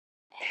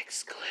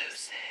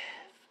Exclusive.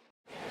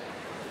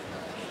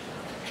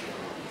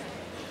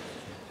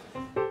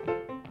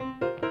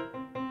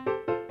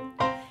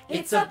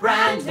 It's a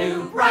brand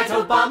new, bright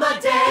Obama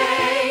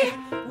day.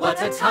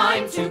 What a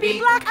time to be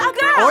black, a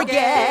girl, or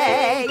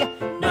gay.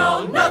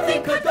 No,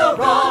 nothing could go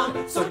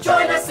wrong, so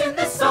join us in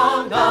this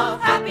song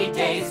of happy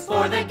days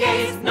for the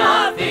gays.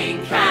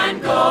 Nothing can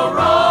go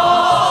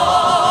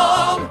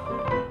wrong.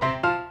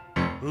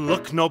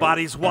 Look,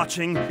 nobody's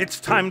watching. It's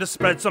time to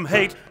spread some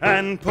hate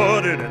and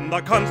put it in the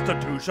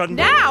Constitution.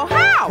 Now,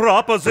 how?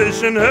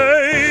 Proposition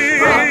 8.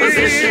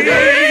 Proposition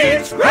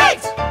 8,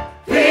 great!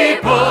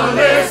 People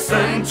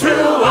listen to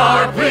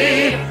our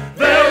plea.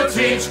 They'll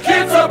teach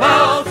kids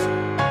about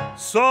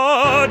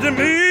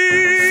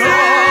sodomy.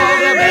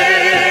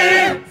 Sodomy.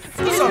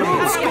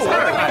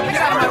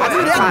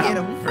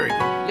 Very good.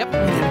 Yep.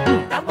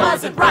 That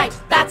wasn't right,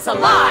 that's a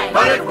lie.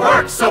 But it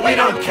works, so we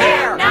don't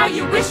care. Now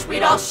you wish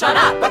we'd all shut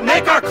up, but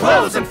make our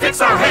clothes and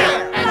fix our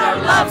hair. And our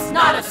love's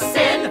not a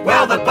sin.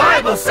 Well, the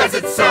Bible says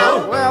it's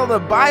so. Well, the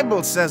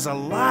Bible says a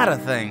lot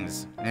of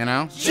things, you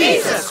know?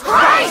 Jesus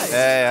Christ!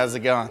 Hey, how's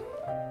it going?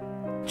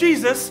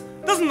 Jesus,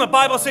 doesn't the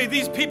Bible say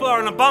these people are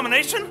an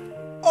abomination?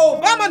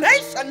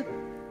 Abomination?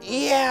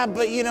 Yeah,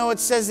 but you know, it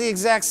says the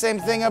exact same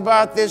thing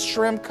about this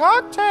shrimp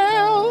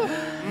cocktail.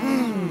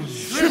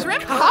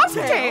 Shrimp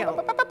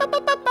cocktail?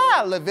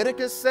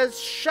 Leviticus says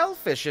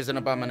shellfish is an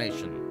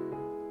abomination.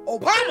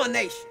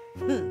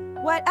 Abomination?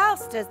 What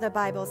else does the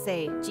Bible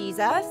say,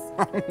 Jesus?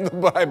 The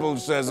Bible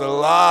says a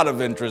lot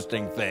of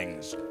interesting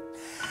things.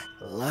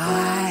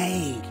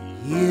 Like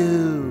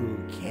you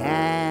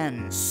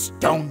can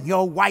stone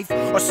your wife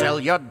or sell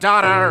your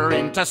daughter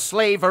into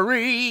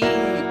slavery.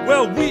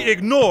 Well, we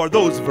ignore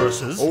those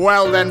verses.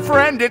 Well then,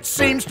 friend, it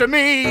seems to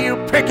me you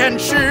pick and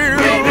choose.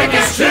 We pick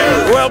and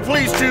choose. Well,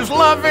 please choose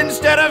love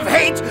instead of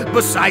hate.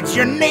 Besides,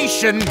 your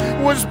nation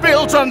was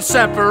built on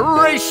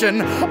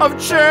separation of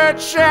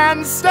church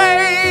and state.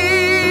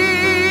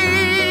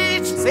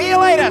 See you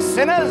later,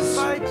 sinners.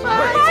 Bye, Jesus.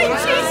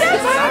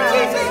 Bye,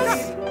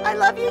 Jesus. I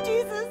love you,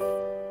 Jesus.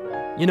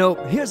 You know,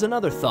 here's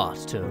another thought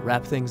to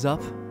wrap things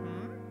up.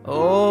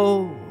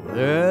 Oh,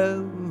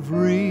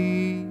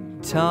 every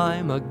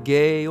time a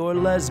gay or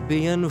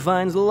lesbian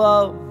finds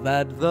love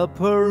at the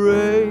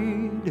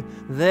parade,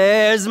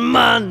 there's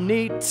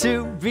money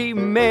to be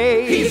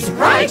made. He's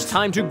right. It's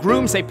time to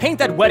groom, say paint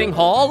that wedding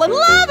hall, and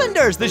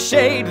lavender's the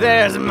shade.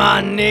 There's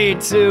money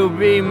to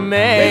be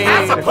made.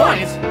 That's a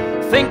point.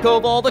 Think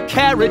of all the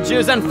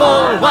carriages and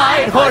full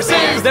white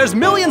horses. There's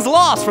millions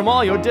lost from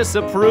all your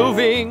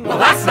disapproving. Well,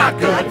 that's not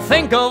good.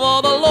 Think of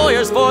all the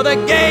lawyers for the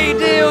gay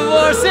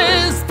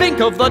divorces. Think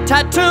of the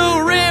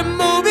tattoo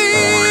removing.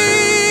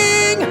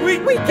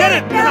 We get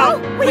it now.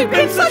 We've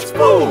been such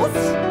fools.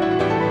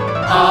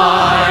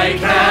 I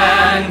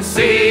can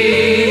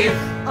see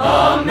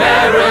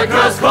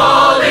America's calling.